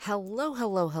Hello,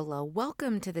 hello, hello.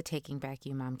 Welcome to the Taking Back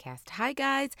You Momcast. Hi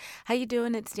guys, how you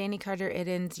doing? It's Danny Carter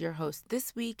Iddens, your host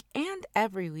this week and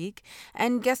every week.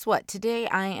 And guess what? Today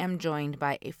I am joined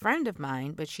by a friend of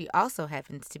mine, but she also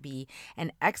happens to be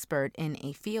an expert in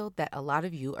a field that a lot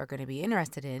of you are going to be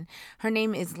interested in. Her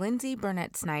name is Lindsay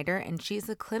Burnett Snyder, and she's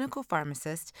a clinical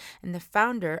pharmacist and the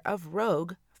founder of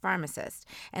Rogue Pharmacist.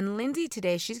 And Lindsay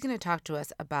today, she's going to talk to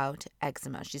us about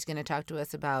eczema. She's going to talk to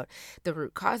us about the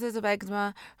root causes of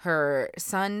eczema, her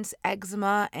son's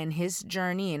eczema and his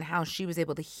journey and how she was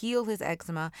able to heal his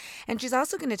eczema. And she's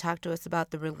also going to talk to us about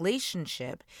the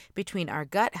relationship between our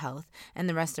gut health and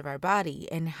the rest of our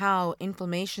body and how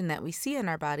inflammation that we see in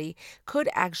our body could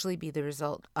actually be the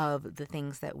result of the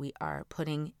things that we are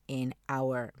putting in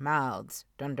our mouths.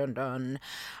 Dun, dun, dun.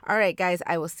 All right, guys,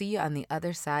 I will see you on the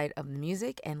other side of the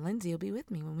music, and Lindsay will be with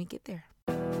me when we get there.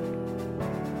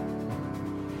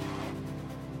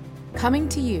 Coming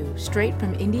to you straight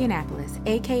from Indianapolis,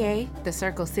 aka the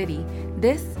Circle City,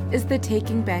 this is the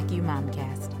Taking Back You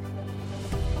Momcast.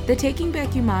 The Taking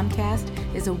Back You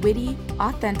Momcast is a witty,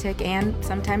 authentic, and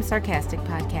sometimes sarcastic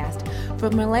podcast for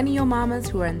millennial mamas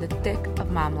who are in the thick of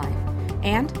mom life.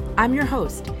 And I'm your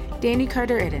host, Danny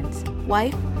Carter Iddens,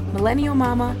 wife, millennial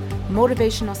mama,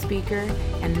 motivational speaker,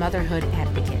 and motherhood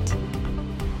advocate.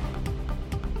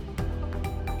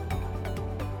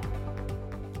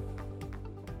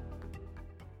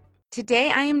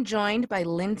 Today, I am joined by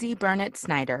Lindsay Burnett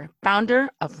Snyder, founder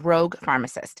of Rogue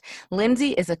Pharmacist.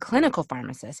 Lindsay is a clinical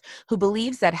pharmacist who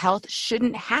believes that health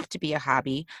shouldn't have to be a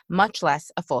hobby, much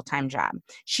less a full-time job.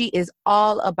 She is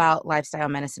all about lifestyle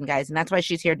medicine, guys, and that's why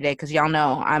she's here today, because y'all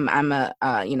know I'm a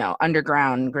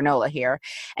underground granola here.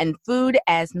 And food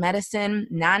as medicine,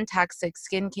 non-toxic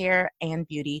skincare and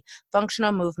beauty,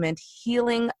 functional movement,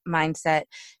 healing mindset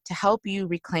to help you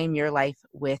reclaim your life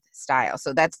with style.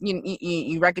 So that's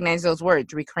you recognize those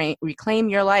words, reclaim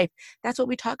your life. That's what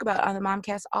we talk about on the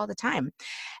Momcast all the time.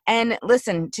 And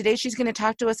listen, today she's going to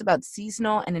talk to us about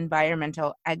seasonal and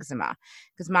environmental eczema.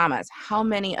 Because mamas, how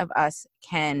many of us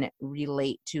can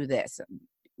relate to this?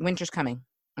 Winter's coming.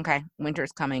 Okay, winter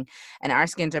is coming and our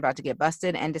skins are about to get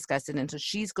busted and disgusted. And so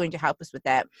she's going to help us with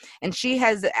that. And she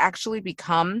has actually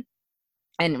become,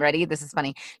 and ready, this is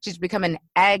funny, she's become an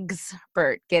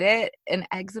expert. Get it? An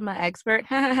eczema expert.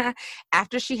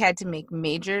 After she had to make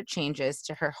major changes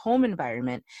to her home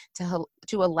environment to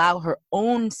allow her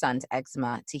own son's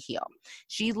eczema to heal.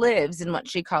 She lives in what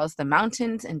she calls the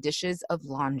mountains and dishes of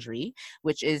laundry,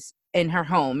 which is in her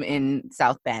home in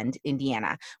South Bend,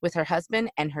 Indiana, with her husband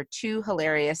and her two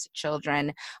hilarious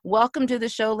children. Welcome to the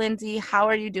show, Lindsay. How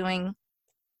are you doing?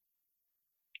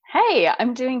 Hey,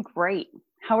 I'm doing great.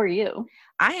 How are you?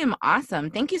 I am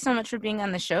awesome. Thank you so much for being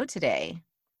on the show today.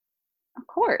 Of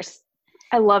course.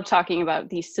 I love talking about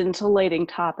the scintillating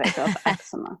topic of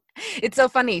eczema. It's so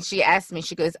funny. She asked me,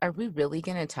 she goes, are we really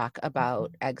going to talk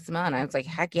about eczema? And I was like,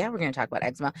 heck yeah, we're going to talk about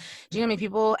eczema. Do you know how many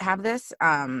people have this?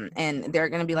 And they're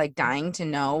going to be like dying to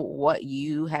know what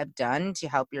you have done to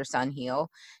help your son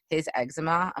heal his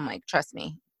eczema. I'm like, trust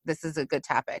me, this is a good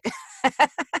topic.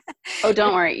 Oh,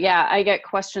 don't worry. Yeah, I get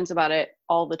questions about it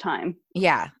all the time.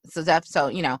 Yeah.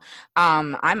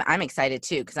 I'm excited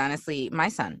too, because honestly, my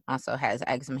son also has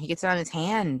eczema. He gets it on his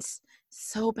hands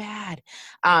so bad.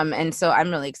 And so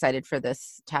I'm really excited for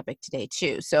this topic today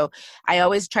too. So I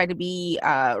always try to be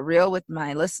real with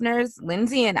my listeners.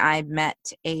 Lindsay and I met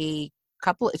it's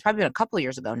probably been a couple of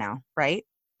years ago now, right?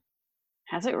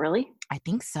 Has it really? I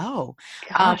think so.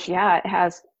 Gosh, yeah, it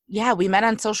has. Yeah, we met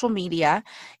on social media,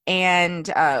 and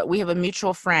we have a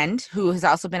mutual friend who has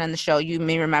also been on the show. You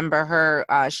may remember her.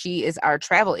 She is our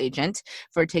travel agent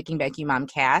for Taking Back You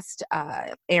Momcast,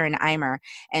 Erin Eimer,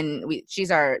 and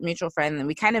she's our mutual friend. And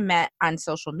we kind of met on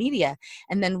social media,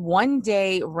 and then one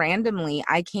day, randomly,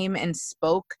 I came and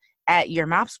spoke at your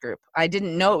MOPS group. I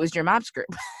didn't know it was your MOPS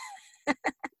group.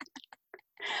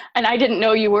 And I didn't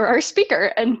know you were our speaker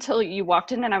until you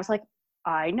walked in, and I was like,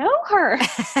 I know her. You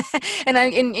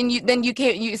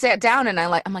sat down and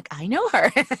I'm like, I know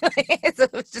her. So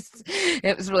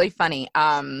it was really funny.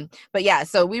 But yeah,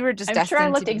 so we were just I'm sure I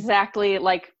looked exactly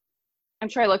like my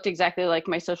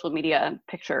social media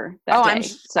picture that day.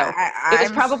 So it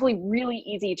was probably really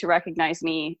easy to recognize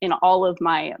me in all of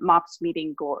my MOPS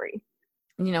meeting glory.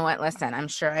 You know what? Listen, I'm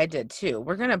sure I did too.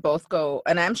 We're going to both go,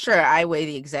 and I'm sure I weigh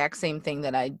the exact same thing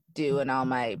that I do in all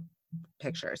my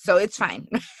pictures. So it's fine.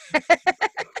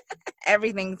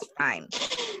 Everything's fine.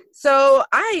 So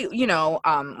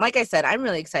like I said, I'm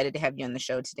really excited to have you on the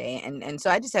show today. And so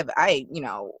I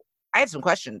have some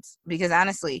questions, because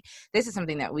honestly, this is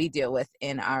something that we deal with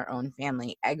in our own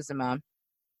family, eczema.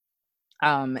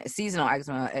 seasonal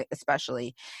eczema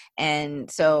especially. And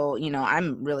so,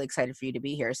 I'm really excited for you to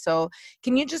be here. So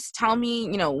can you just tell me,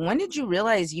 when did you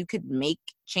realize you could make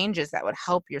changes that would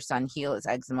help your son heal his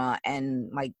eczema?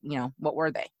 And like, what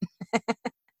were they?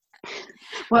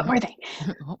 What were they?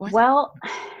 Well,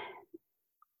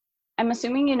 I'm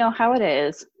assuming you know how it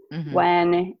is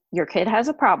when your kid has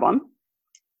a problem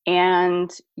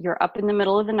and you're up in the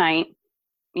middle of the night,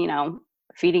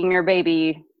 feeding your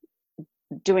baby,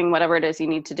 doing whatever it is you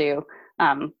need to do,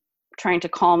 trying to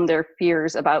calm their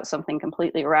fears about something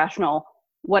completely irrational,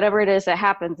 whatever it is that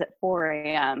happens at 4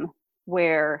 a.m.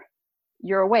 where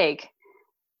you're awake,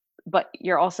 but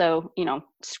you're also,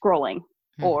 scrolling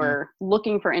or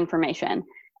looking for information.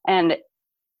 And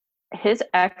his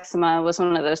eczema was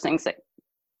one of those things that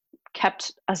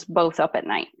kept us both up at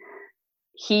night.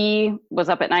 He was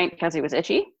up at night because he was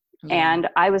itchy, and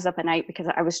I was up at night because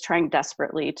I was trying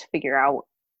desperately to figure out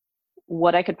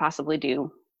what I could possibly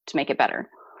do to make it better.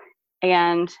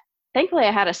 And thankfully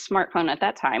I had a smartphone at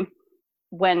that time.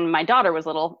 When my daughter was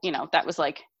little, that was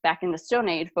like back in the Stone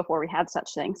Age before we had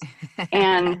such things.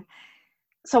 And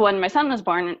so when my son was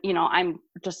born, I'm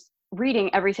just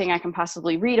reading everything I can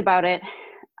possibly read about it.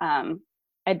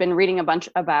 I'd been reading a bunch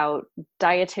about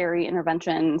dietary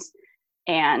interventions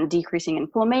and decreasing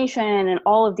inflammation and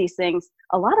all of these things,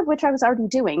 a lot of which I was already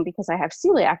doing because I have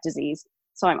celiac disease.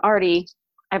 So I've already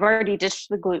ditched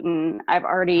the gluten. I've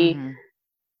already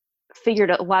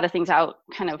figured a lot of things out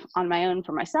kind of on my own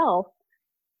for myself.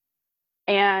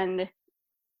 And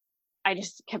I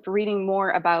just kept reading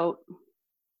more about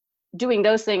doing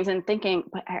those things and thinking,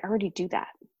 but I already do that.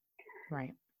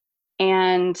 Right.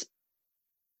 And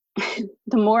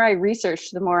the more I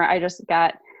researched, the more I just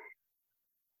got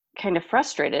kind of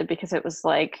frustrated because it was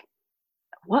like,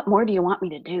 what more do you want me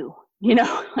to do?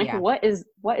 What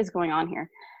is going on here?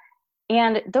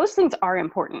 And those things are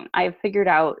important. I've figured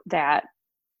out that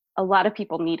a lot of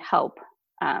people need help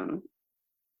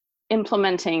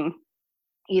implementing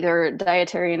either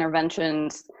dietary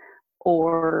interventions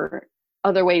or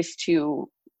other ways to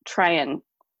try and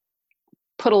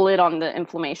put a lid on the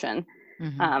inflammation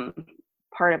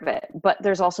part of it. But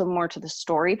there's also more to the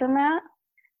story than that.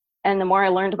 And the more I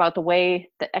learned about the way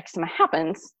that eczema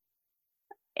happens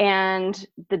and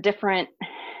the different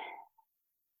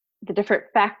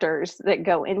factors that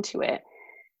go into it,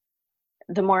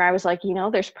 the more I was like,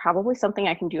 there's probably something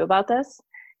I can do about this.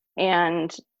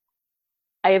 And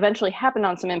I eventually happened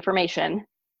on some information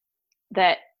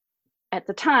that at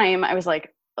the time I was like,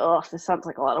 oh, this sounds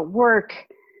like a lot of work.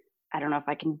 I don't know if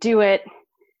I can do it.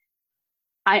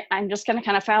 I'm just going to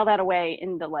kind of file that away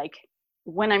into like,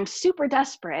 when I'm super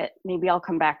desperate, maybe I'll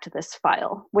come back to this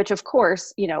file, which of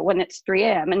course, when it's 3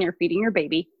 a.m. and you're feeding your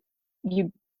baby,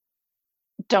 you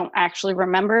don't actually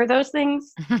remember those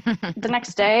things the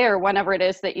next day or whenever it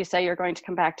is that you say you're going to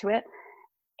come back to it.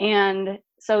 And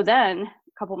so then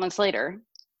a couple months later,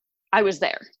 I was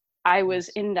there. I was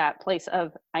in that place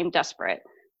of I'm desperate.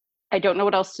 I don't know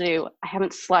what else to do. I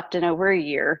haven't slept in over a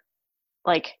year.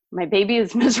 Like my baby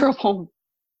is miserable.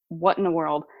 What in the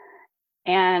world?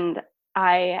 And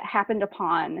I happened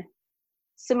upon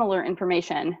similar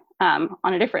information on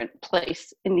a different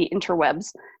place in the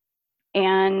interwebs.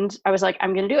 And I was like,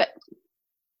 I'm going to do it.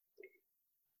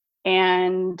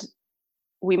 And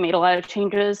we made a lot of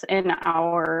changes in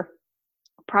our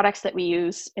products that we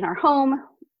use in our home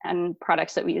and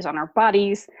products that we use on our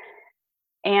bodies.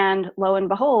 And lo and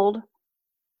behold,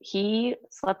 he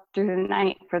slept through the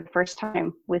night for the first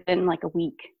time within like a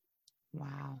week.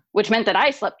 Wow. Which meant that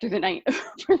I slept through the night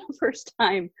for the first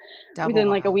time within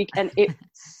like a week. And it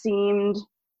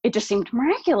just seemed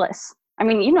miraculous. I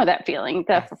mean, you know that feeling,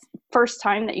 the first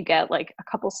time that you get like a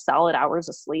couple solid hours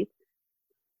of sleep.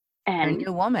 And you're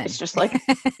a new woman. It's just like,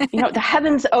 the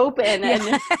heavens open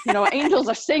and, angels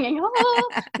are singing. Oh,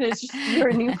 it's just, you're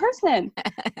a new person.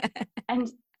 And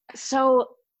so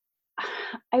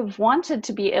I've wanted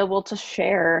to be able to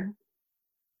share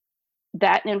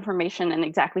that information and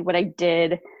exactly what I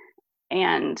did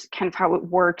and kind of how it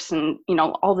works and,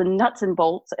 all the nuts and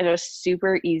bolts in a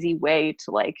super easy way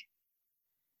to like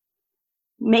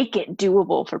make it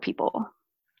doable for people.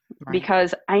 Right.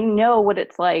 Because I know what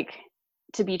it's like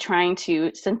to be trying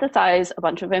to synthesize a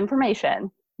bunch of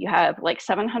information. You have like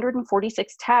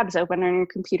 746 tabs open on your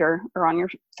computer or on your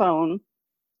phone.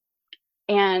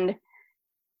 And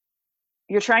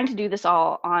you're trying to do this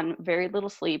all on very little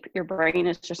sleep. Your brain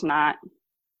is just not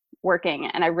working.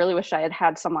 And I really wish I had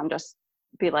had someone just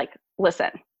be like,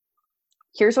 listen,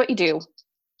 here's what you do.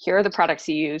 Here are the products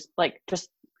you use. Like, just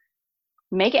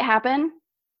make it happen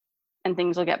and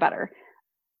things will get better.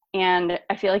 And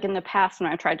I feel like in the past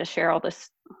when I tried to share all this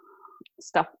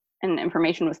stuff and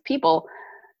information with people,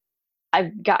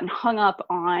 I've gotten hung up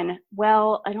on,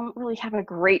 well, I don't really have a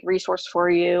great resource for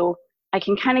you. I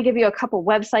can kind of give you a couple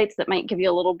websites that might give you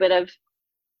a little bit of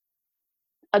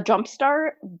a jump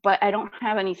start, but I don't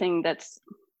have anything that's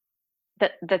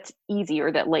easy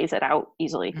or that lays it out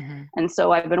easily. Mm-hmm. And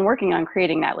so I've been working on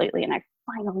creating that lately, and I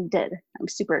finally did. I'm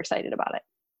super excited about it.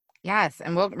 Yes.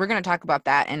 And we're going to talk about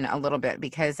that in a little bit,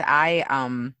 because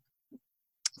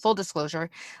full disclosure,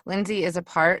 Lindsay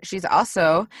she's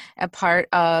also a part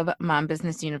of Mom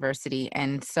Business University.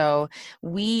 And so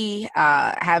we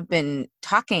have been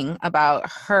talking about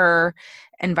her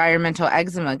environmental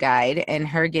eczema guide and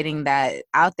her getting that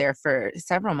out there for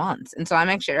several months. And so I'm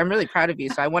really proud of you.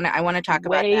 So I want to talk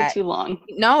about that. Way too long.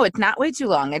 No, it's not way too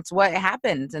long. It's what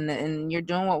happens, and you're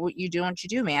doing what you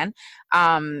do, man.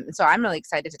 So I'm really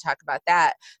excited to talk about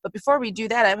that. But before we do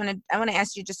that, I want to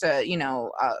ask you just a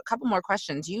couple more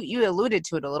questions. You alluded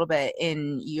to it a little bit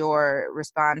in your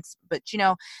response, but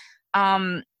tell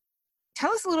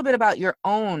us a little bit about your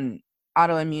own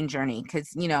autoimmune journey,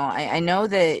 because I know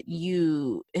that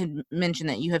you had mentioned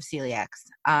that you have celiac.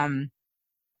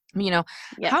 Yes.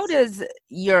 How does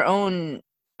your own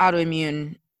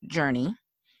autoimmune journey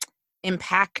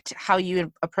impact how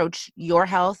you approach your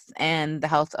health and the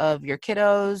health of your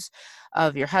kiddos,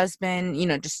 of your husband,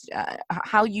 just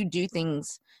how you do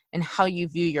things and how you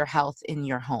view your health in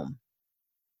your home?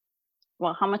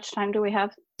 Well, how much time do we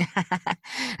have?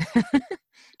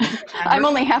 I'm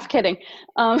only half kidding.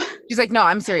 She's like, no,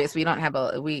 I'm serious. We don't have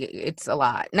it's a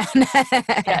lot. Yeah,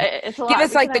 it's a lot. Give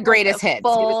us like the greatest hits. Give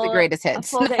us the greatest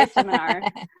hits. A full day seminar.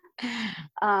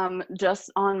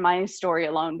 Just on my story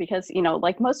alone, because,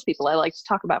 like most people, I like to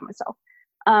talk about myself.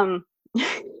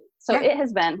 So yeah. It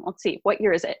has been, let's see, what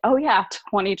year is it? Oh yeah,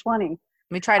 2020.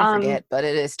 We try to forget, but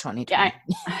it is 2020.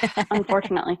 Yeah,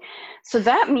 unfortunately. So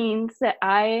that means that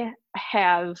I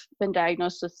have been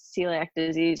diagnosed with celiac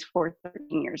disease for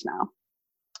 13 years now.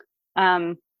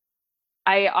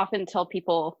 I often tell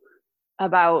people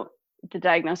about the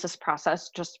diagnosis process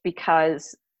just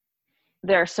because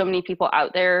there are so many people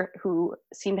out there who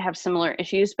seem to have similar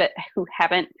issues, but who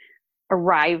haven't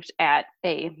arrived at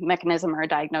a mechanism or a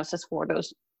diagnosis for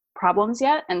those problems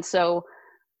yet. And so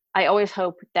I always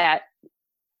hope that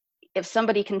if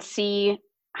somebody can see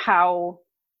how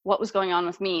what was going on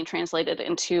with me translated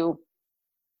into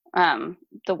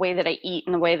the way that I eat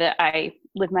and the way that I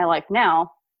live my life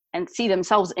now, and see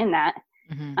themselves in that,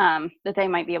 mm-hmm. That they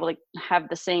might be able to have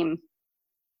the same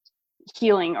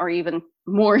healing or even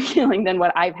more healing than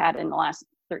what I've had in the last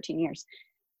 13 years.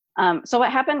 So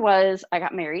what happened was I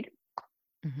got married,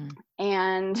 mm-hmm.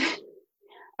 and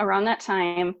around that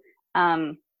time,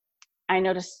 I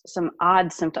noticed some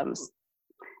odd symptoms.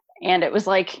 And it was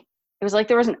like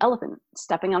there was an elephant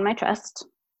stepping on my chest.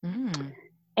 Mm.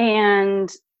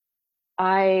 And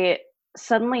I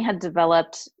suddenly had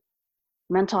developed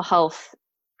mental health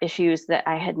issues that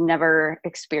I had never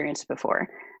experienced before.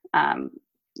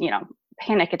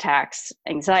 Panic attacks,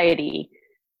 anxiety,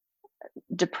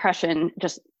 depression,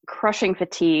 just crushing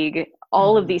fatigue,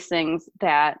 all of these things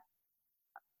that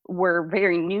were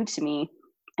very new to me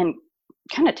and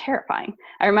kind of terrifying.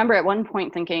 I remember at one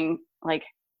point thinking, like,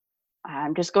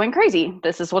 I'm just going crazy.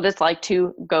 This is what it's like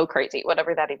to go crazy,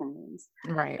 whatever that even means.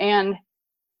 Right. And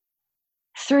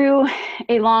through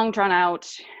a long, drawn out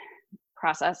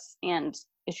process and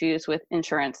issues with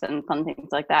insurance and fun things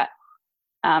like that,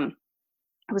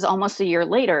 it was almost a year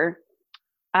later,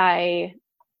 I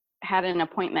had an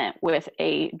appointment with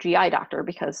a GI doctor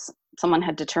because someone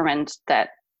had determined that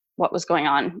what was going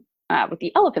on with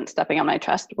the elephant stepping on my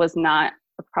chest was not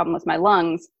a problem with my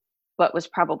lungs, but was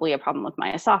probably a problem with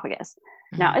my esophagus.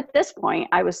 Mm-hmm. Now, at this point,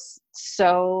 I was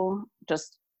so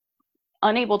just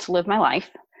unable to live my life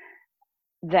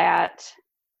that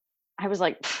I was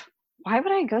like, why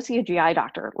would I go see a GI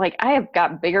doctor? Like, I have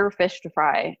got bigger fish to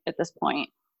fry at this point.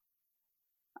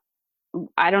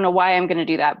 I don't know why I'm going to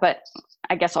do that, but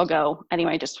I guess I'll go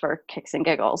anyway, just for kicks and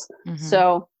giggles. Mm-hmm.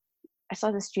 So I saw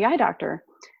this GI doctor,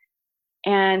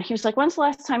 and he was like, when's the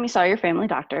last time you saw your family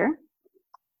doctor?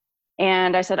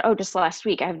 And I said, oh, just last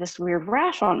week. I have this weird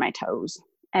rash on my toes.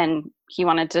 And he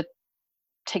wanted to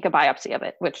take a biopsy of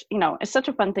it, which, is such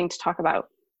a fun thing to talk about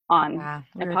on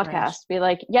a podcast. Rash. Be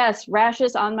like, yes,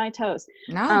 rashes on my toes.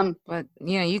 No, but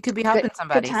you could be helping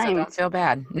somebody, so don't feel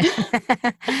bad.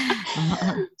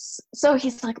 So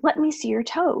he's like, let me see your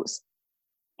toes.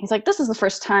 He's like, this is the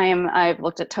first time I've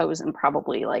looked at toes in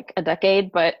probably like a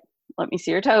decade, but let me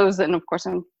see your toes. And of course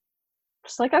I'm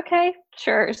just like, okay,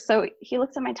 sure. So he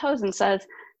looks at my toes and says,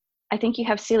 I think you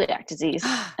have celiac disease,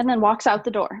 and then walks out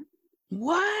the door.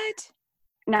 What?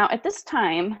 Now, at this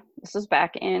time, this was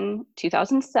back in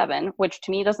 2007, which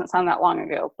to me doesn't sound that long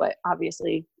ago, but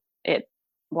obviously it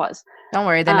was. Don't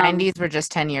worry, the 90s were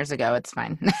just 10 years ago. It's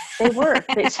fine. They were.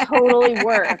 They totally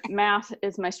were. Math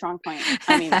is my strong point.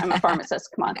 I mean, I'm a pharmacist.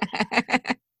 Come on.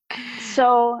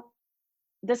 So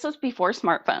this was before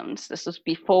smartphones. This was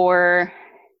before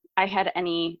I had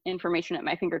any information at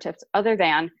my fingertips other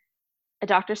than a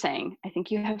doctor saying, I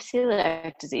think you have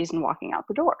celiac disease, and walking out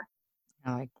the door.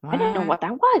 Like, I didn't know what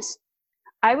that was.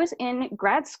 I was in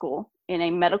grad school in a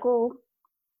medical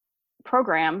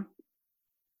program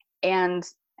and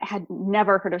had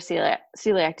never heard of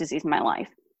celiac disease in my life.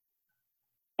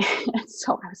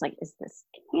 So I was like, is this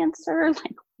cancer?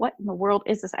 Like, what in the world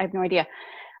is this? I have no idea.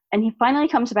 And he finally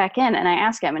comes back in, and I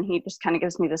ask him, and he just kind of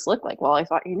gives me this look like, well, I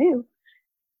thought you knew.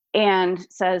 And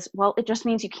says, well, it just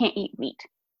means you can't eat wheat.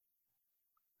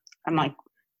 I'm like,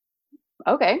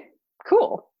 okay,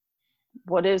 cool.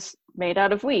 What is made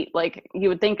out of wheat? Like, you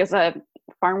would think as a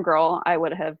farm girl, I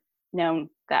would have known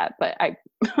that, but I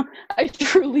I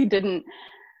truly didn't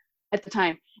at the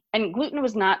time. And gluten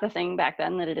was not the thing back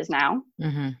then that it is now.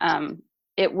 Mm-hmm.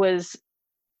 It was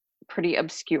pretty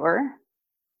obscure,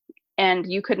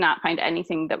 and you could not find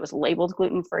anything that was labeled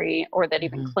gluten-free or that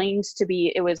even claimed to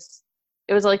be. It was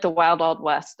like the wild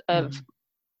west of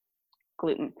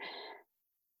gluten.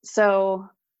 So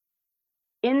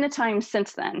in the time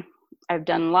since then, I've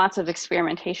done lots of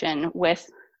experimentation with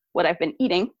what I've been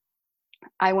eating.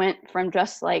 I went from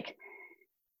just like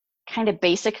kind of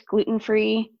basic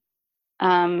gluten-free,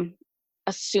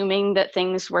 assuming that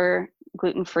things were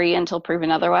gluten-free until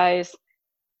proven otherwise,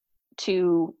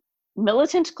 to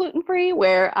militant gluten-free,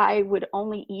 where I would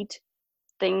only eat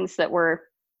things that were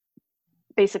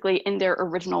basically in their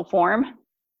original form,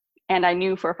 and I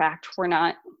knew for a fact were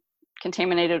not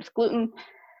contaminated with gluten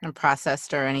and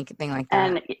processed or anything like that.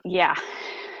 And yeah,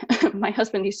 my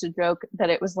husband used to joke that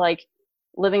it was like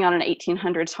living on an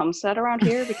 1800s homestead around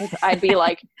here, because I'd be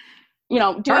like, you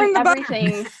know, doing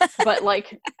everything but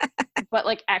like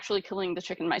actually killing the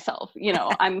chicken myself. You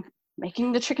know, I'm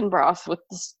making the chicken broth with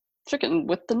this chicken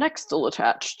with the neck still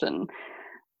attached. And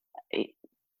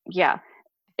yeah,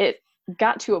 it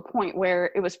got to a point where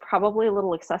it was probably a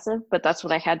little excessive, but that's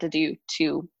what I had to do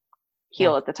to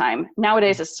heal at the time.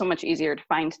 Nowadays, it's so much easier to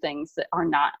find things that are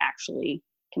not actually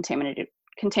contaminated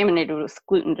with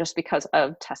gluten, just because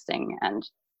of testing and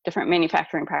different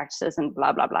manufacturing practices and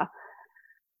blah, blah, blah.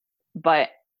 But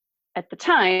at the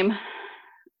time,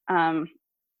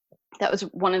 that was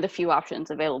one of the few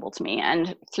options available to me.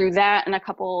 And through that and a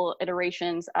couple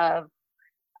iterations of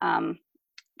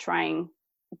trying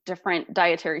different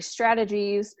dietary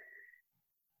strategies,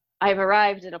 I've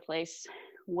arrived at a place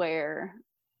where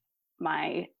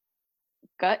my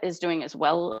gut is doing as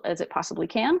well as it possibly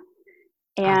can.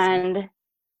 And awesome.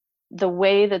 The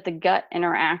way that the gut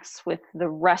interacts with the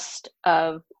rest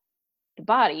of the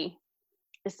body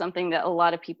is something that a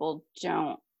lot of people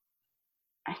I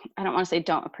don't want to say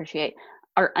don't appreciate,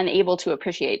 are unable to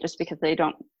appreciate just because they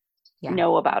don't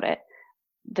know about it.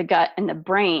 The gut and the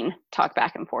brain talk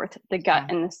back and forth. The gut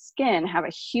and the skin have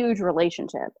a huge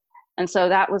relationship. And so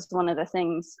that was one of the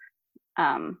things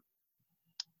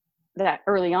that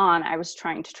early on I was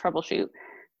trying to troubleshoot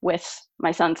with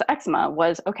my son's eczema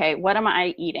was, okay, what am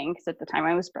I eating? Because at the time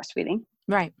I was breastfeeding.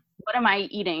 Right. What am I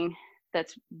eating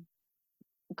that's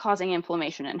causing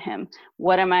inflammation in him?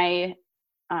 What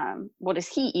is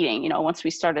he eating? You know, once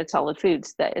we started solid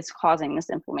foods, that is causing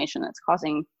this inflammation, that's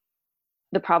causing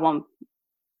the problem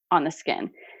on the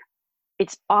skin.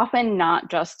 It's often not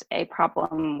just a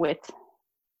problem with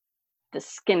the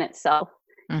skin itself.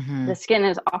 Mm-hmm. The skin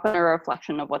is often a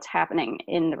reflection of what's happening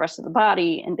in the rest of the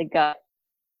body, in the gut,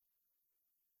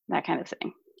 that kind of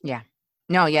thing. Yeah.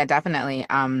 No, yeah, definitely.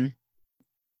 And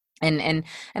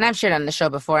I've shared on the show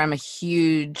before, I'm a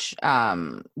huge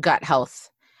gut health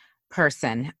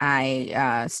person.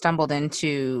 I stumbled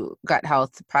into gut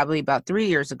health probably about 3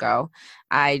 years ago.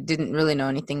 I didn't really know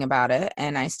anything about it,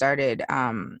 and I started,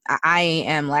 I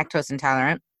am lactose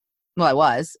intolerant. Well, I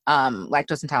was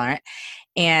lactose intolerant,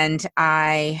 and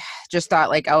I just thought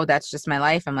like, oh, that's just my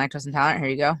life. I'm lactose intolerant. Here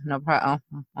you go. No problem.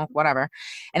 Oh, whatever.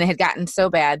 And it had gotten so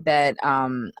bad that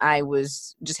I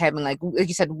was just having like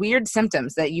you said, weird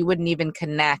symptoms that you wouldn't even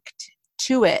connect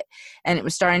to it. And it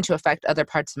was starting to affect other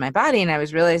parts of my body. And I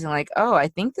was realizing like, oh, I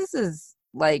think this is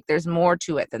like, there's more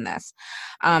to it than this.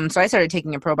 So I started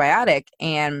taking a probiotic,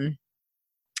 and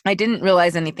I didn't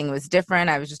realize anything was different.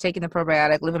 I was just taking the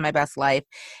probiotic, living my best life.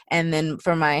 And then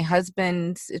for my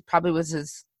husband, it probably was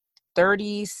his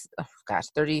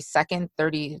 32nd,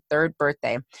 33rd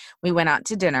birthday. We went out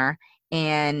to dinner,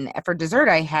 and for dessert,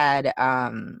 I had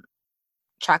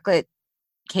chocolate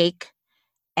cake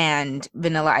and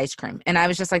vanilla ice cream. And I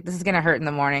was just like, this is going to hurt in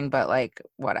the morning, but like,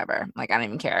 whatever. Like, I don't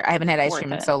even care. I haven't had ice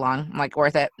cream in so long. I'm like,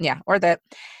 worth it. Yeah, worth it.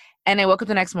 And I woke up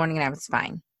the next morning and I was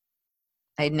fine.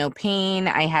 I had no pain.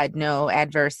 I had no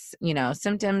adverse,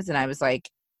 symptoms. And I was like,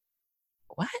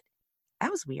 what?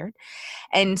 That was weird.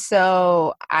 And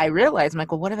so I realized, I'm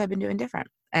like, well, what have I been doing different?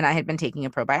 And I had been taking a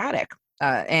probiotic.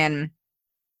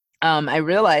 I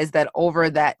realized that over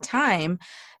that time,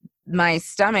 my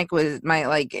stomach was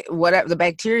whatever the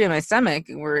bacteria in my stomach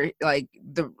were like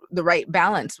the right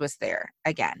balance was there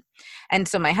again. And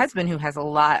so my husband, who has a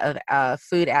lot of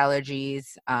food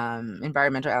allergies,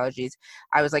 environmental allergies,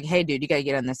 I was like, hey dude, you got to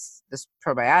get on this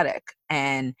probiotic.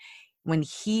 And when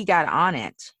he got on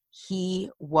it, he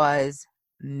was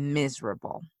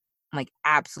miserable, like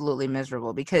absolutely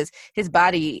miserable, because his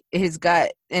body, his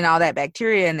gut and all that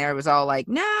bacteria in there was all like,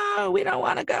 no, we don't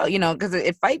want to go, because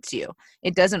it fights you.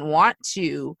 It doesn't want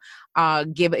to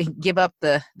give up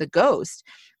the ghost.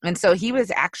 And so he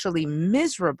was actually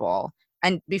miserable.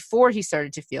 And before he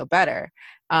started to feel better,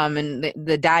 and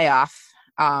the die-off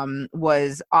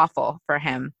was awful for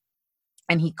him.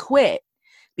 And he quit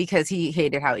because he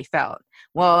hated how he felt.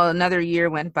 Well, another year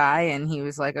went by and he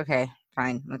was like, okay,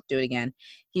 fine, let's do it again.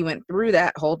 He went through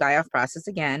that whole die-off process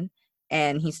again,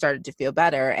 and he started to feel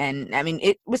better. And I mean,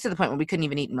 it was to the point where we couldn't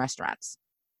even eat in restaurants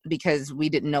because we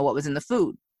didn't know what was in the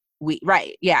food.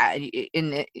 Right. Yeah.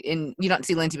 And you don't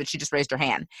see Lindsay, but she just raised her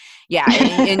hand. Yeah.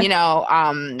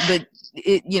 But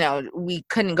we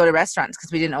couldn't go to restaurants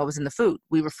because we didn't know what was in the food.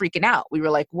 We were freaking out. We were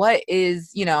like, what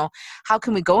is, how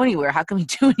can we go anywhere? How can we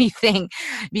do anything?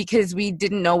 Because we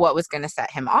didn't know what was going to set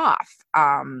him off.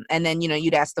 And then,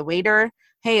 you'd ask the waiter,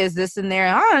 hey, is this in there?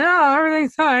 Oh no,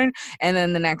 everything's fine. And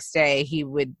then the next day he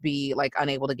would be like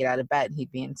unable to get out of bed.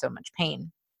 He'd be in so much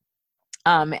pain.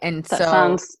 And that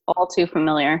sounds all too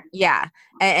familiar. Yeah.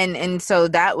 And so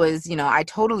that was, I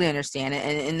totally understand it.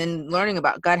 And then learning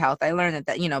about gut health, I learned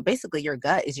that, basically your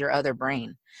gut is your other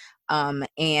brain. And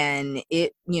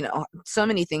it, so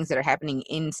many things that are happening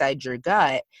inside your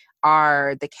gut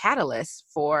are the catalyst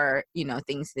for,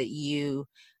 things that you,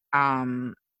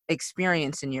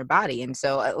 experience in your body. And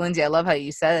so Lindsay, I love how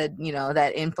you said,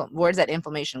 that where's that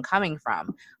inflammation coming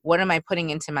from? What am I putting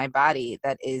into my body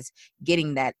that is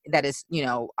getting that is,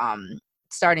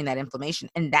 starting that inflammation?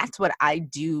 And that's what I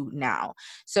do now.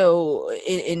 So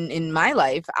in my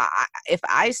life, if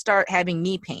I start having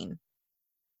knee pain,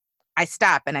 I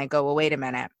stop and I go, well, wait a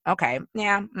minute. Okay.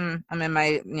 Yeah. I'm in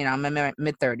my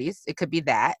mid 30s. It could be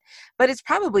that, but it's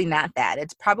probably not that.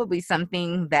 It's probably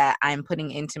something that I'm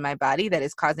putting into my body that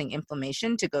is causing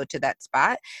inflammation to go to that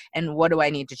spot. And what do I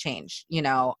need to change?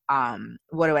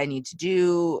 What do I need to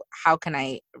do? How can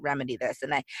I remedy this?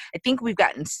 And I think we've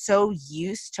gotten so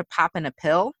used to popping a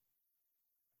pill.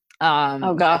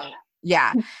 Oh gosh.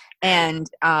 Yeah. And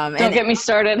don't get me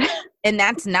started. And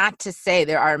that's not to say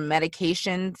there are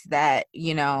medications that,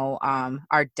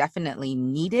 are definitely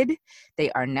needed.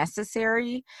 They are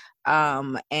necessary.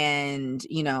 And,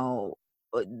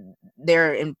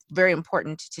 they're very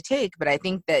important to take. But I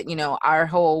think that, our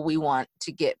whole, we want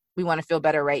to feel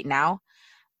better right now.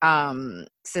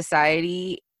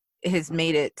 Society has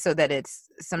made it so that it's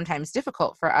sometimes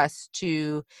difficult for us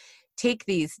to take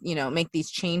these, make these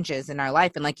changes in our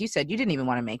life. And like you said, you didn't even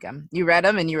want to make them. You read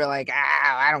them and you were like,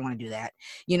 I don't want to do that,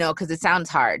 because it sounds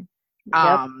hard.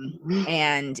 Yep.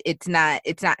 And it's not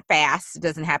fast. It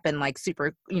doesn't happen like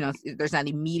super, there's not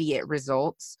immediate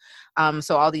results.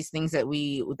 So all these things that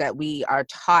we are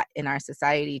taught in our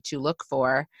society to look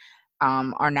for,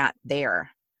 are not there.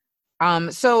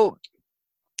 So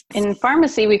in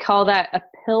pharmacy, we call that a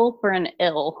pill for an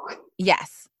ill.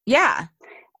 Yes. Yeah.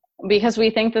 Because we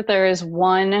think that there is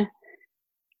one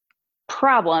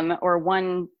problem or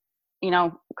one,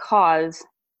 cause,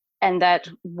 and that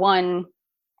one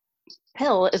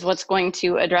pill is what's going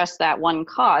to address that one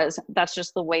cause. That's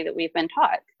just the way that we've been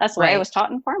taught. That's the way I was taught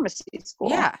in pharmacy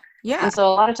school. Yeah. Yeah. And so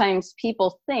a lot of times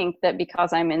people think that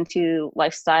because I'm into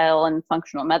lifestyle and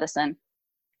functional medicine,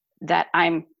 that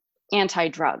I'm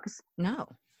anti-drugs. No.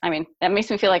 I mean, that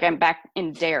makes me feel like I'm back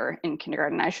in DARE in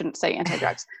kindergarten. I shouldn't say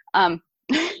anti-drugs.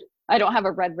 I don't have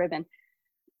a red ribbon.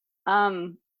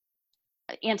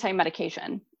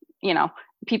 Anti-medication.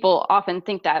 People often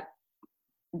think that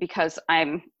because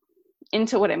I'm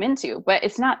into what I'm into, but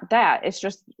it's not that. It's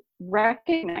just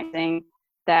recognizing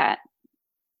that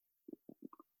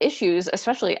issues,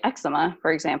 especially eczema,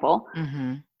 for example,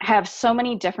 have so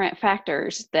many different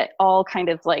factors that all kind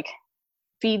of like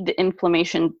feed the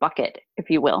inflammation bucket, if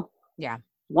you will. Yeah.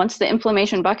 Once the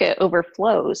inflammation bucket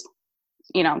overflows,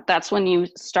 that's when you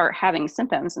start having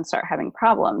symptoms and start having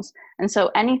problems. And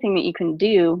so anything that you can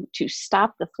do to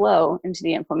stop the flow into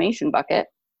the inflammation bucket,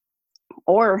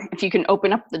 or if you can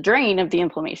open up the drain of the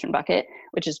inflammation bucket,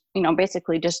 which is,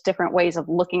 basically just different ways of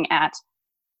looking at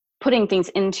putting things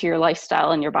into your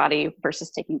lifestyle and your body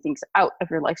versus taking things out of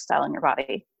your lifestyle and your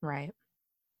body. Right.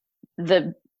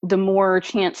 The more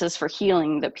chances for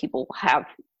healing that people have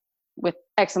with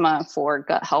eczema, for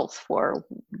gut health, for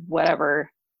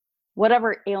whatever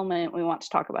ailment we want to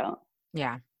talk about.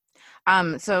 Yeah.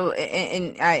 So,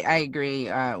 and I agree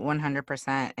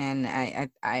 100%. And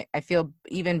I feel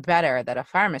even better that a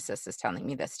pharmacist is telling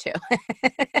me this too.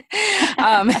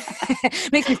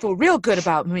 Makes me feel real good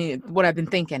about what I've been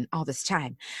thinking all this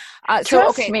time.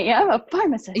 Trust me, I'm a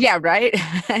pharmacist. Yeah, right.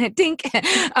 Dink.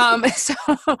 So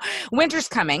winter's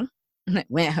coming.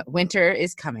 Winter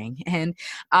is coming. And,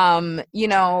 not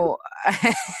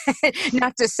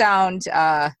to sound,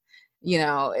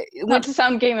 not to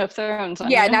sound Game of Thrones.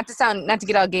 Not to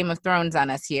get all Game of Thrones on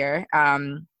us here.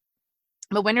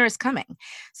 But winter is coming.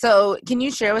 So can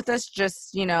you share with us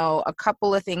just, a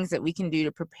couple of things that we can do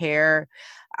to prepare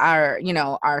our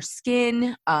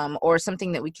skin, or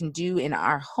something that we can do in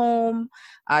our home,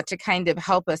 to kind of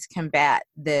help us combat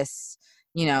this,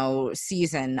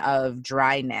 season of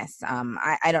dryness.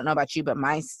 I don't know about you, but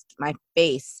my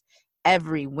face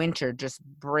every winter just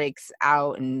breaks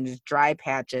out in dry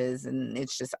patches, and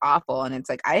it's just awful. And it's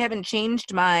like, I haven't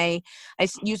changed I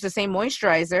use the same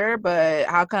moisturizer, but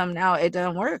how come now it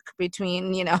doesn't work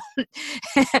between,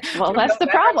 Well, that's the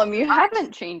problem. You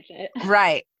haven't changed it.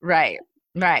 Right.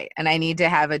 And I need to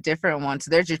have a different one.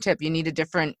 So there's your tip. You need a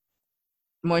different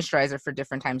moisturizer for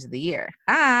different times of the year.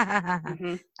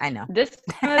 Mm-hmm. I know. This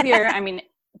time of year,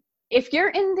 if you're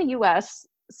in the US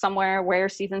somewhere where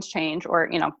seasons change, or,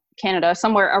 Canada,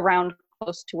 somewhere around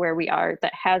close to where we are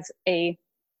that has an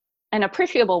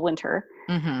appreciable winter,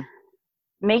 mm-hmm.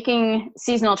 making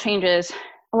seasonal changes.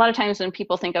 A lot of times when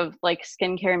people think of like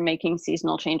skincare and making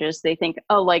seasonal changes, they think,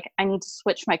 oh, like I need to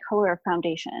switch my color of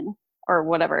foundation or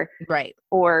whatever. Right.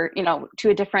 Or, to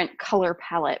a different color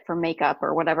palette for makeup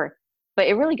or whatever. But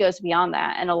it really goes beyond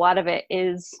that. And a lot of it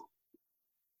is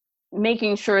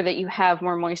making sure that you have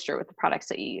more moisture with the products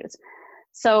that you use.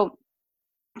 So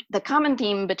the common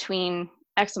theme between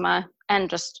eczema and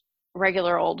just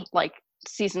regular old like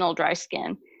seasonal dry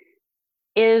skin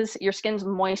is your skin's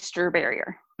moisture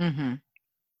barrier. Mm-hmm.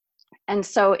 And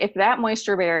so if that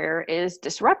moisture barrier is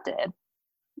disrupted,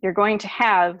 you're going to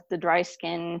have the dry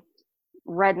skin,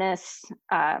 redness,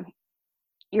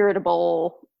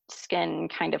 irritable skin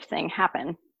kind of thing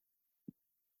happen,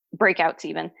 breakouts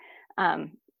even.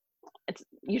 It's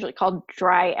usually called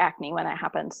dry acne when that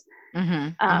happens.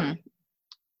 Mm-hmm.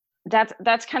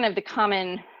 That's kind of the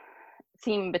common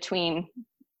theme between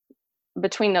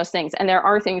those things. And there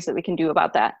are things that we can do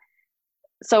about that.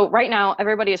 So right now,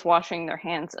 everybody is washing their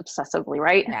hands obsessively,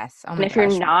 right? Yes. Oh my and if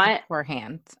you're not, for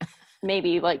hands,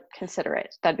 maybe like consider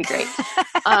it. That'd be great.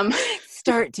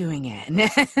 Start doing it.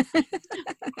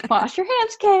 Wash your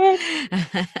hands,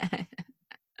 kid.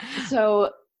 So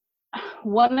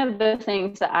one of the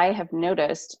things that I have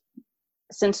noticed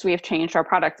since we have changed our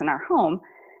products in our home,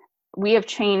 we have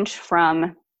changed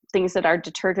from things that are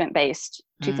detergent based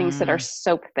to things that are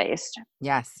soap based.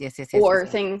 Yes. Or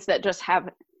things that just have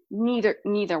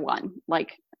neither one.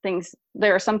 Like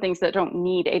there are some things that don't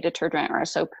need a detergent or a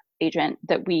soap agent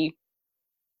that we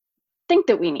think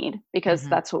that we need, because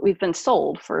that's what we've been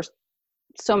sold for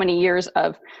so many years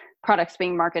of products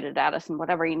being marketed at us and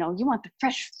whatever. You want the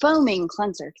fresh foaming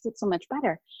cleanser because it's so much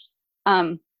better.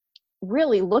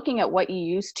 Really looking at what you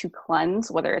use to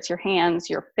cleanse, whether it's your hands,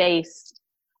 your face,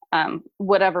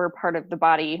 whatever part of the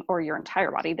body or your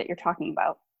entire body that you're talking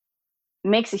about,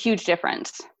 makes a huge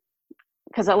difference.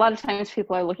 Because a lot of times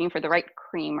people are looking for the right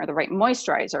cream or the right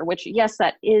moisturizer, which yes,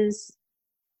 that is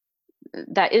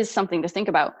something to think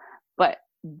about, but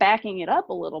backing it up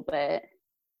a little bit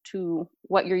to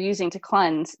what you're using to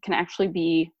cleanse can actually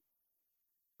be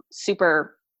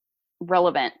super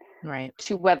relevant, right,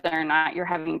 to whether or not you're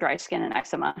having dry skin and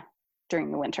eczema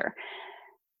during the winter.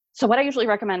 So what I usually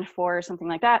recommend for something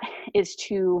like that is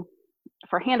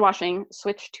for hand washing,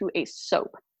 switch to a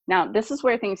soap. Now, this is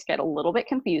where things get a little bit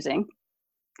confusing,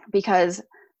 because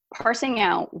parsing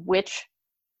out which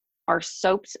are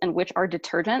soaps and which are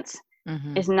detergents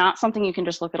is not something you can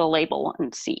just look at a label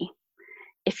and see.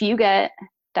 If you get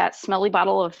that smelly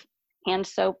bottle of hand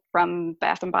soap from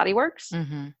Bath and Body Works,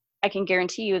 I can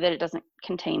guarantee you that it doesn't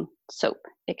contain soap.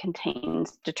 It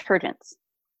contains detergents,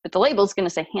 but the label is going to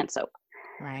say hand soap.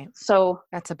 Right. So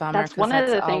that's a bummer. That's one of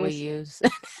the things we use.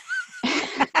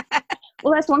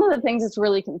 Well, that's one of the things that's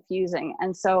really confusing.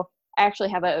 And so I actually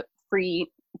have a free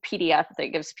PDF that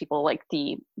gives people like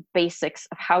the basics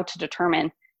of how to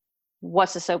determine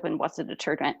what's a soap and what's a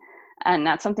detergent. And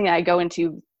that's something that I go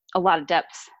into a lot of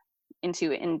depth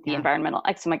into in the environmental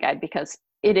eczema guide, because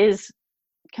it is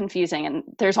confusing and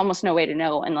there's almost no way to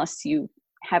know unless you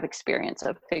have experience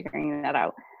of figuring that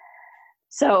out.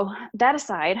 So that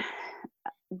aside,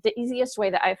 the easiest way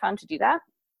that I found to do that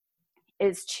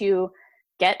is to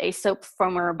get a soap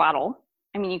foamer bottle.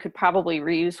 I mean, you could probably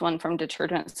reuse one from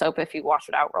detergent soap if you wash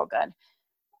it out real good,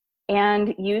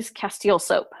 and use Castile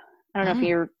soap. I don't know if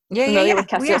you're familiar with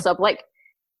Castile soap, like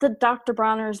the Dr.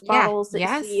 Bronner's bottles that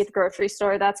you see at the grocery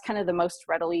store. That's kind of the most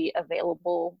readily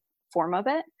available form of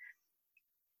it.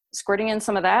 Squirting in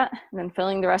some of that and then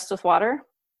filling the rest with water.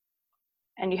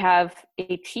 And you have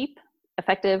a cheap,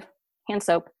 effective hand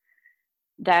soap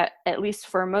that, at least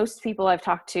for most people I've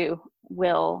talked to,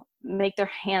 will make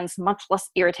their hands much less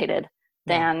irritated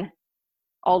than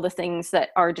all the things that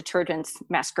are detergents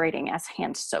masquerading as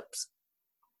hand soaps.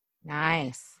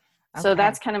 Nice. Okay. So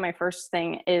that's kind of my first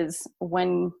thing, is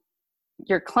when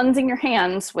you're cleansing your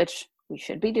hands, which we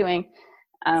should be doing,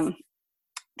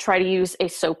 try to use a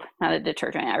soap, not a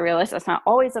detergent. I realize that's not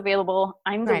always available.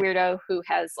 I'm the weirdo who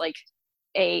has like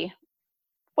a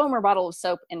foamer bottle of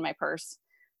soap in my purse,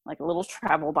 like a little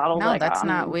travel bottle. No, that's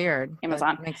not weird.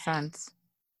 Amazon. That makes sense.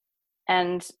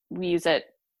 And we use it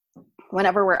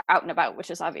whenever we're out and about,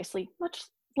 which is obviously much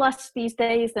less these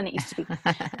days than it used to be.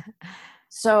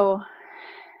 So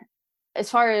as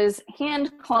far as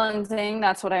hand cleansing,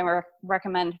 that's what I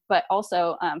recommend, but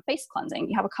also face cleansing.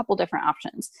 You have a couple different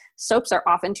options. Soaps are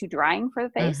often too drying for the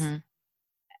face. Mm-hmm.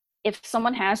 If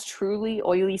someone has truly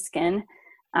oily skin,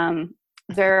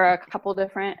 there are a couple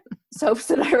different soaps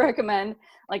that I recommend.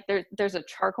 Like there's a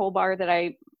charcoal bar that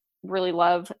I really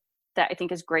love that I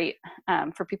think is great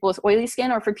for people with oily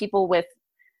skin, or for people with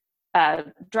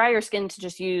drier skin to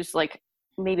just use like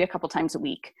maybe a couple times a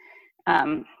week.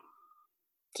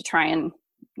 To try and,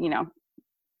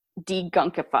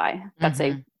 degunkify. That's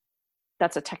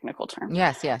a technical term.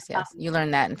 Yes. You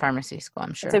learned that in pharmacy school,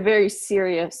 I'm sure. It's a very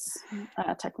serious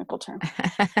technical term.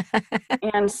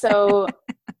 And so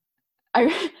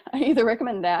I either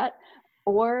recommend that,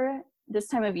 or this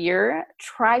time of year,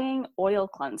 trying oil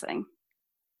cleansing,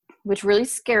 which really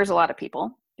scares a lot of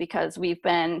people because we've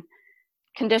been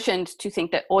conditioned to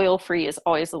think that oil-free is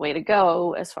always the way to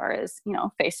go as far as,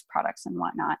 face products and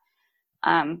whatnot.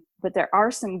 But there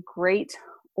are some great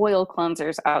oil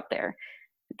cleansers out there.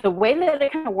 The way that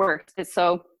it kind of works is,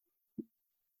 so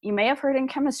you may have heard in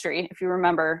chemistry, if you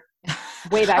remember,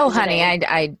 way back. Oh, honey, I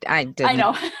didn't. I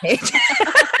know.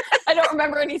 I don't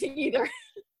remember anything either.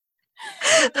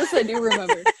 But this I do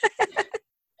remember.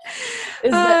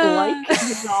 Is that like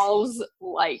dissolves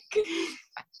like.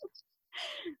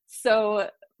 So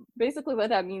basically what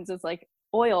that means is like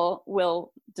oil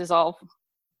will dissolve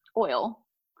oil.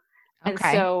 And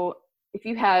so if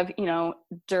you have,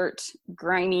 dirt,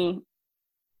 grimy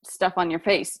stuff on your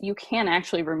face, you can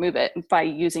actually remove it by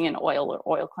using an oil or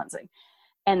oil cleansing.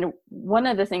 And one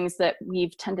of the things that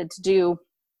we've tended to do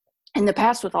in the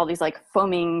past with all these like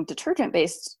foaming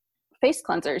detergent-based face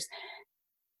cleansers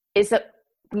is that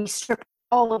we strip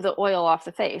all of the oil off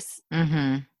the face.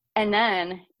 Mm-hmm. And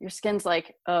then your skin's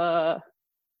like,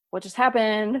 what just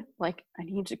happened? Like, I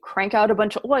need to crank out a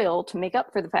bunch of oil to make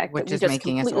up for the fact that we just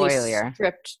completely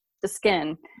stripped the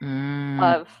skin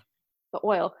of the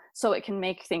oil. So it can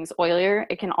make things oilier.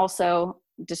 It can also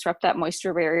disrupt that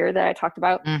moisture barrier that I talked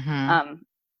about. Mm-hmm.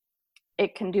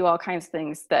 It can do all kinds of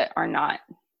things that are not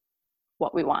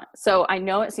what we want. So I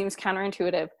know it seems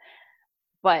counterintuitive,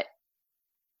 but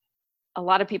a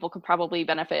lot of people could probably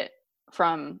benefit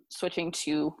from switching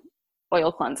to oil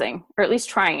cleansing, or at least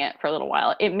trying it for a little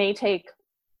while. It may take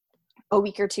a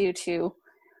week or two to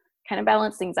kind of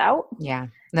balance things out. Yeah.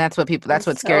 That's what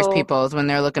scares people, is when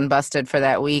they're looking busted for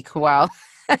that week while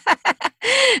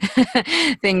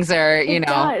things are,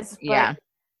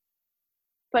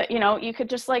 But, you could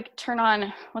just like turn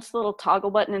on, what's the little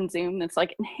toggle button in Zoom that's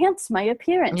like, enhance my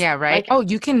appearance. Yeah, right. Like,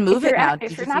 you can move it now.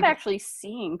 If you're not actually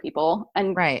seeing people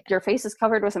and your face is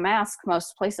covered with a mask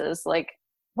most places, like,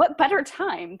 what better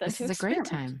time than to experiment? This is a great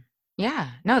time. Yeah.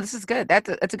 No, this is good. That's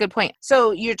a good point.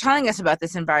 So you're telling us about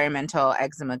this environmental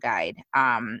eczema guide,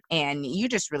 and you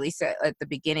just released it at the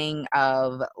beginning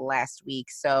of last week.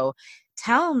 So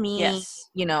tell me,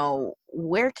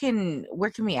 where can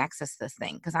we access this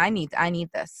thing? Because I need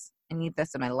this. I need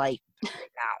this in my life right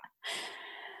now.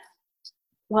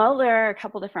 Well, there are a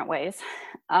couple different ways.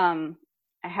 I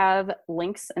have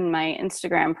links in my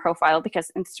Instagram profile because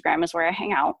Instagram is where I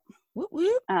hang out. Whoop,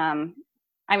 whoop.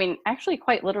 I mean, actually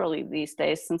quite literally these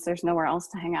days, since there's nowhere else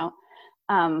to hang out.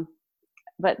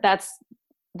 but that's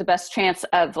the best chance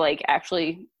of like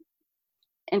actually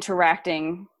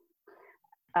interacting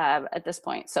at this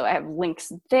point. So I have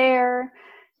links there.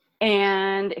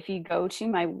 And if you go to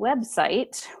my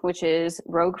website, which is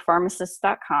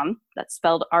roguepharmacist.com, that's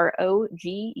spelled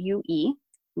ROGUE,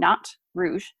 not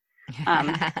Rouge.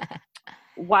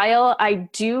 While I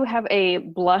do have a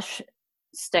blush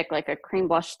stick, like a cream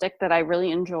blush stick that I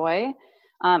really enjoy,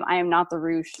 I am not the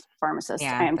Rouge pharmacist.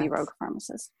 I am the Rogue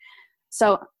pharmacist.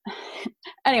 So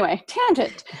anyway,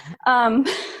 tangent.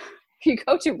 If you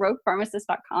go to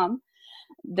roguepharmacist.com,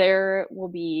 there will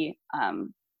be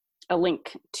a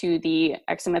link to the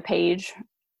eczema page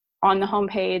on the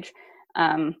homepage.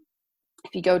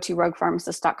 If you go to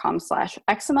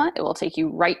roguepharmacist.com/eczema, it will take you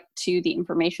right to the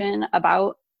information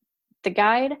about the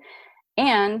guide.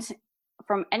 And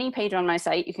from any page on my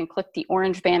site, you can click the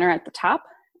orange banner at the top,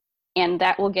 and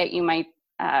that will get you my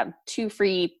 2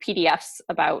 free PDFs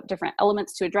about different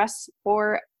elements to address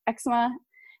for eczema,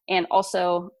 and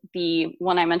also the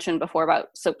one I mentioned before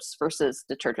about soaps versus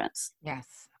detergents.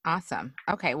 Yes. Awesome.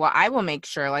 Okay. Well, I will make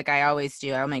sure, like I always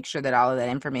do, I'll make sure that all of that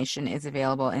information is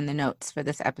available in the notes for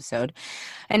this episode.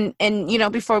 And you know,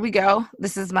 before we go,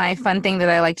 this is my fun thing that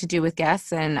I like to do with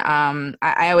guests. And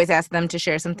I always ask them to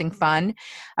share something fun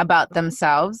about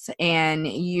themselves. And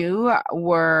you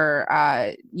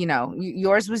were, you know,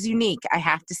 yours was unique. I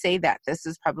have to say that this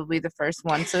is probably the first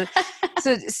one. So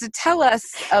tell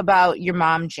us about your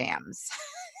mom jams.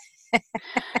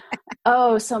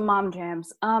 Oh, so mom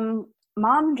jams.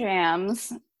 Mom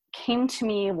jams came to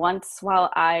me once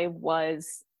while I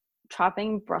was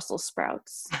chopping Brussels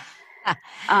sprouts.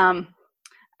 I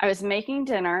was making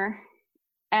dinner,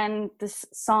 and this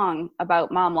song about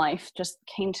mom life just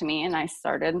came to me, and I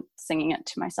started singing it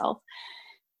to myself.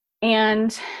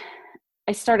 And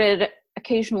I started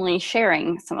occasionally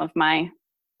sharing some of my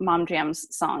mom jams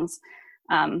songs.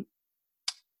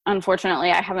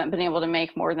 Unfortunately, I haven't been able to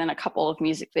make more than a couple of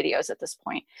music videos at this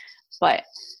point, but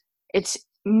it's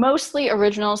mostly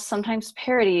originals, sometimes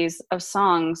parodies of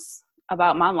songs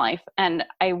about mom life. And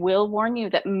I will warn you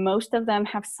that most of them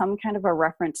have some kind of a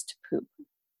reference to poop.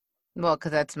 Well,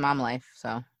 because that's mom life,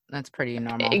 so that's pretty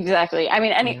normal. Exactly. I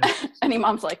mean, any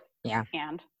mom's like, yeah.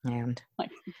 And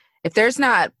like, if there's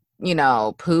not, you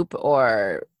know, poop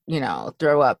or, you know,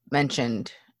 throw up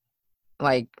mentioned,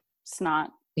 like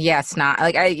snot. Yeah, snot.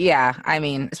 Like I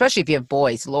mean, especially if you have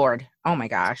boys, Lord. Oh my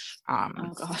gosh. Oh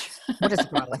gosh. What is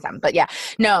wrong with them? But yeah,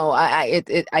 no, I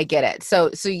get it. So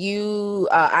you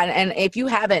and if you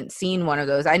haven't seen one of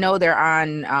those, I know they're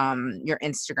on your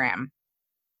Instagram.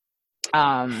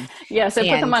 Yes, I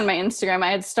put them on my Instagram.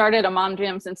 I had started a Mom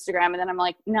Jams Instagram, and then I'm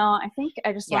like, no, I think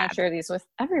I just want to share these with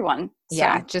everyone. So.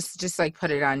 Yeah, just like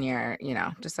put it on your, you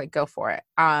know, just like go for it.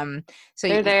 So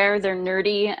they're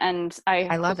nerdy, and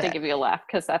I love hope they give you a laugh,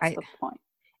 because that's the point.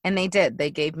 And they did.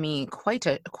 They gave me quite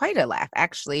a laugh,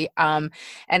 actually. And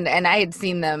I had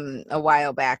seen them a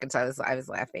while back, and so I was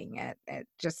laughing at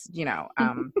just, you know,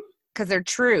 because they're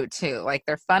true too. Like,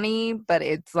 they're funny, but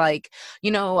it's like,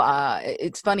 you know,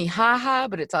 it's funny haha,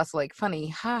 but it's also like funny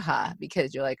haha,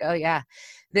 because you're like, oh yeah,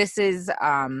 this is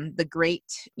the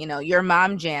great, you know, your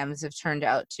mom jams have turned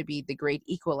out to be the great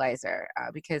equalizer,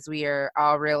 because we are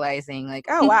all realizing like,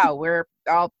 oh wow, we're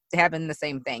all having the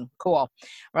same thing. Cool.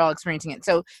 We're all experiencing it.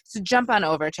 So jump on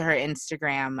over to her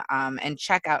Instagram and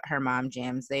check out her mom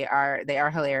jams. They are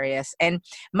hilarious. And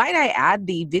might I add,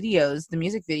 the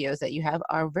music videos that you have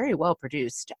are very well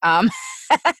produced. Oh,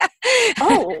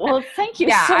 well, thank you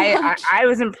so much. I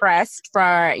was impressed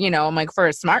for, you know, like for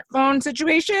a smartphone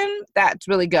situation, that's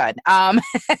really good.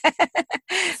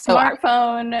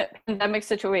 Smartphone pandemic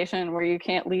situation where you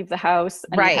can't leave the house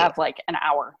and you have like an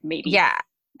hour maybe. Yeah.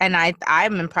 And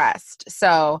I'm impressed.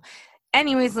 So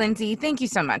anyways, Lindsay, thank you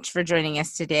so much for joining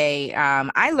us today.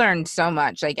 I learned so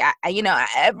much. Like, you know,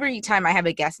 every time I have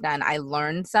a guest on, I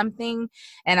learn something,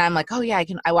 and I'm like, oh yeah,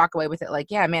 I walk away with it like,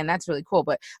 yeah, man, that's really cool.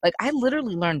 But like, I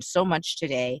literally learned so much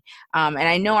today. And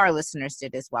I know our listeners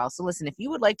did as well. So listen, if you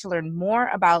would like to learn more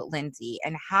about Lindsay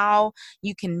and how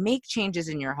you can make changes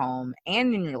in your home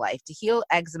and in your life to heal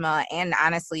eczema and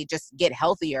honestly just get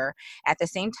healthier at the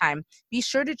same time, be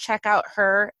sure to check out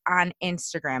her on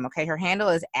Instagram. Okay. Her handle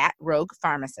is @Rogue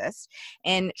Pharmacist,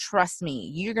 and trust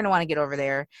me, you're going to want to get over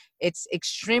there. It's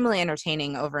extremely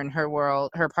entertaining over in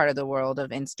her part of the world of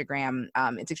Instagram.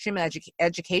 It's extremely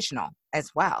educational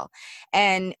as well.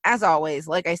 And as always,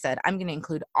 like I said, I'm going to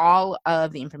include all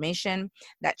of the information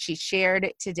that she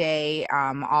shared today,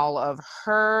 all of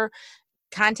her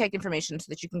contact information, so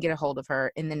that you can get a hold of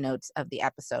her in the notes of the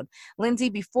episode. Lindsay,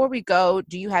 before we go,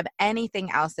 do you have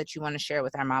anything else that you want to share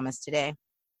with our mamas today?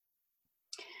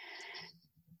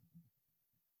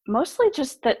 Mostly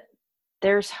just that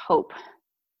there's hope,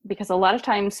 because a lot of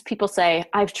times people say,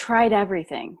 I've tried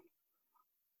everything.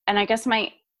 And I guess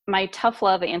my tough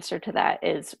love answer to that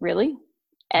is, really?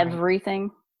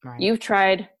 Everything? Right. You've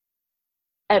tried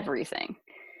everything.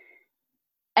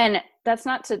 And that's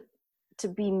not to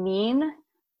be mean,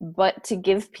 but to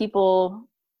give people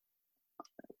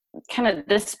kind of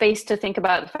this space to think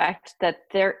about the fact that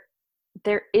there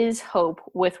is hope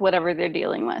with whatever they're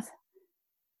dealing with.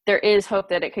 There is hope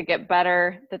that it could get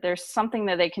better, that there's something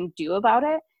that they can do about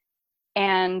it.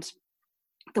 And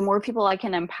the more people I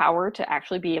can empower to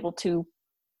actually be able to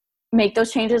make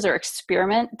those changes or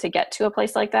experiment to get to a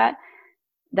place like that,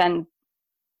 then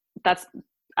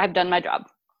I've done my job.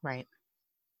 Right.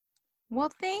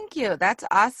 Well, thank you. That's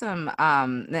awesome.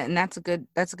 And that's a good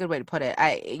way to put it.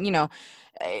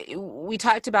 We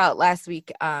talked about last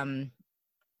week, in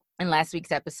last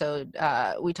week's episode,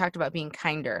 we talked about being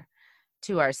kinder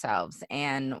to ourselves.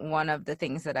 And one of the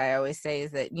things that I always say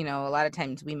is that, a lot of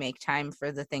times we make time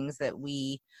for the things that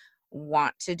we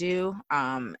want to do,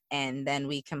 and then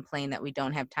we complain that we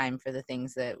don't have time for the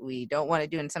things that we don't want to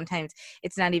do. And sometimes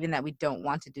it's not even that we don't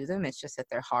want to do them, it's just that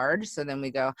they're hard. So then we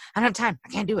go, I don't have time, I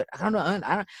can't do it,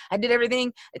 I did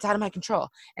everything, it's out of my control.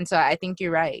 And so I think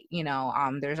you're right.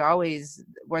 There's always,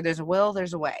 where there's a will,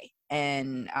 there's a way.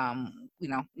 And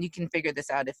you can figure this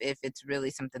out if it's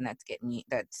really something that's getting you,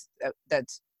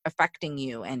 that's affecting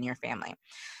you and your family.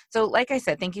 So like I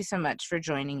said, thank you so much for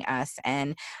joining us.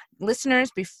 And listeners,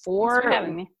 before Thanks for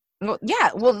having me. Well, yeah.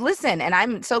 Well, listen, and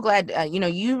I'm so glad,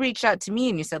 you reached out to me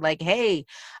and you said like, hey,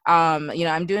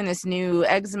 I'm doing this new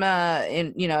eczema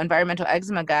environmental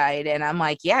eczema guide. And I'm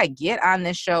like, yeah, get on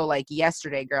this show like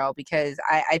yesterday, girl, because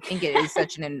I think it is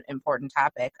such an important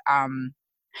topic. Well,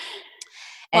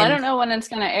 I don't know when it's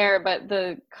going to air, but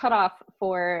the cutoff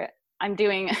for I'm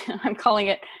calling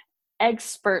it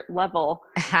expert level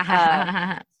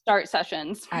start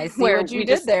sessions. I see what you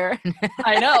did there.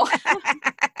 I know.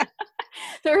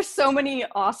 There are so many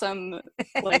awesome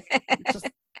just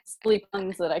sleep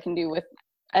puns that I can do with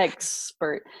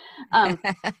expert.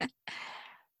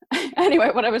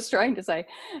 Anyway, what I was trying to say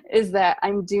is that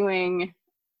I'm doing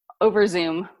over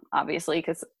Zoom, obviously,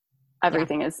 because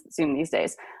everything is Zoom these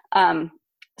days.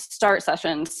 Start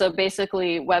sessions. So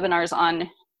basically webinars on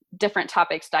different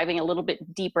topics, diving a little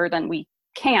bit deeper than we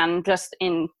can just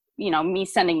in, me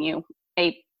sending you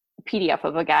a PDF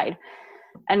of a guide.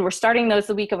 And we're starting those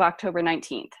the week of October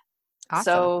 19th. Awesome.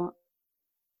 So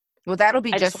well, that'll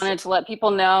be I just wanted to let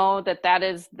people know that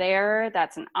is there.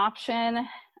 That's an option.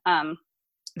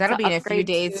 That'll be in a few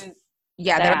days.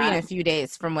 Yeah, that'll be in a few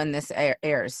days from when this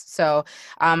airs. So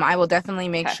I will definitely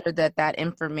make sure that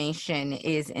information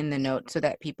is in the notes so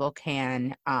that people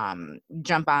can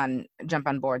jump on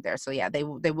board there. So yeah, they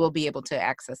will be able to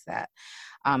access that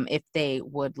if they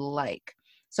would like.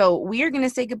 So we are going to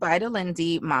say goodbye to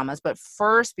Lindsay, mamas. But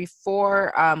first,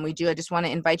 before we do, I just want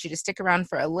to invite you to stick around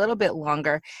for a little bit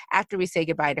longer after we say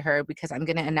goodbye to her, because I'm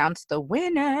going to announce the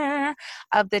winner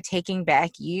of the Taking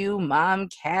Back You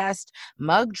Momcast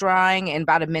mug drawing in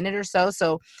about a minute or so.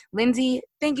 So Lindsay,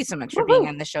 thank you so much for being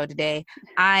on the show today.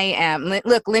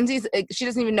 Look, Lindsay's, she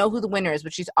doesn't even know who the winner is,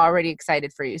 but she's already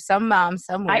excited for you. Some mom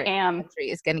somewhere in the country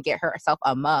is going to get herself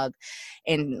a mug,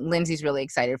 and Lindsay's really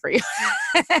excited for you.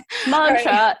 Mug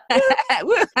shot.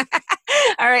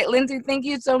 All right, Lindsay, thank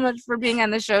you so much for being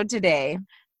on the show today.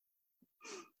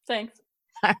 Thanks.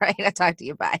 All right, I'll talk to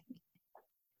you. Bye.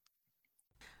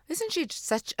 Isn't she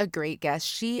such a great guest?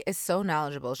 She is so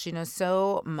knowledgeable. She knows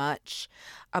so much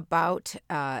about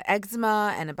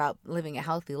eczema and about living a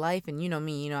healthy life. And you know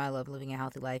me, I love living a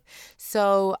healthy life.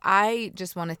 So I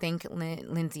just want to thank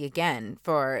Lindsay again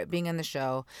for being on the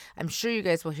show. I'm sure you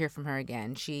guys will hear from her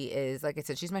again. She is, like I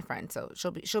said, she's my friend, so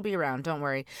she'll be around. Don't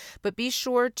worry. But be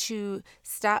sure to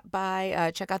stop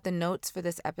by, check out the notes for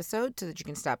this episode so that you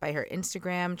can stop by her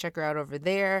Instagram, check her out over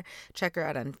there, check her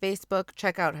out on Facebook,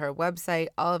 check out her website.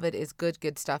 All of it is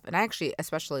good stuff. And I actually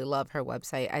especially love her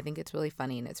website. I think it's really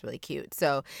funny and it's really cute.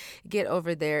 So get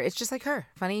over there. It's just like her,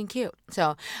 funny and cute.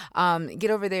 So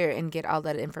get over there and get all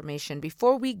that information.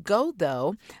 Before we go,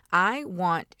 though, I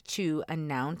want to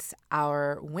announce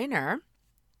our winner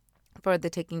for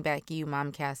the Taking Back You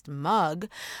Momcast mug.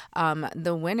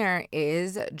 The winner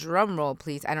is, drum roll,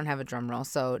 please. I don't have a drum roll.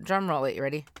 So drum roll. Wait, you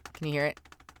ready? Can you hear it?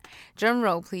 Drum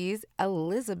roll, please.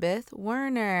 Elizabeth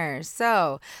Werner.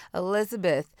 So,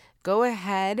 Elizabeth, go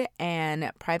ahead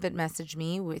and private message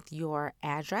me with your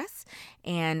address,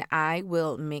 and I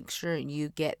will make sure you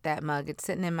get that mug. It's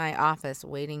sitting in my office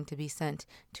waiting to be sent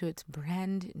to its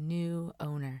brand new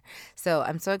owner. So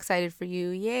I'm so excited for you.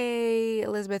 Yay,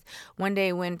 Elizabeth. One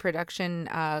day when production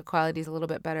quality is a little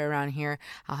bit better around here,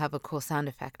 I'll have a cool sound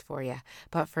effect for you.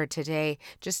 But for today,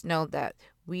 just know that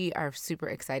we are super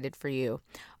excited for you.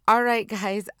 All right,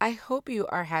 guys, I hope you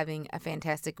are having a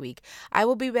fantastic week. I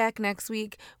will be back next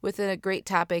week with a great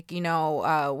topic. You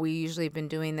know, we usually have been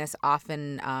doing this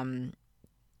often,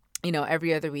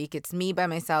 every other week. It's me by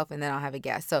myself, and then I'll have a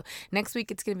guest. So next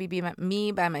week it's going to be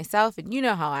me by myself, and you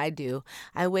know how I do.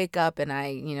 I wake up and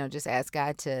I, just ask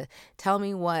God to tell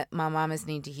me what my mamas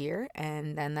need to hear,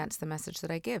 and then that's the message that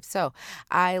I give. So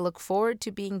I look forward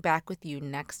to being back with you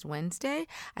next Wednesday.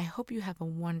 I hope you have a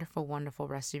wonderful, wonderful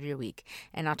rest of your week,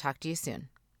 and I'll talk to you soon.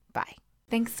 Bye.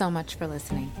 Thanks so much for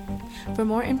listening. For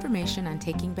more information on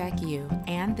Taking Back You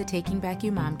and the Taking Back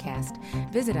You Momcast,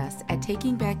 visit us at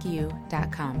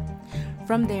takingbackyou.com.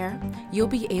 From there, you'll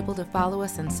be able to follow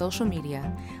us on social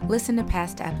media, listen to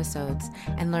past episodes,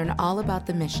 and learn all about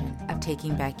the mission of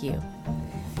Taking Back You.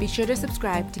 Be sure to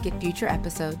subscribe to get future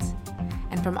episodes.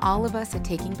 And from all of us at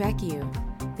Taking Back You,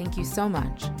 thank you so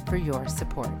much for your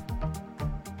support.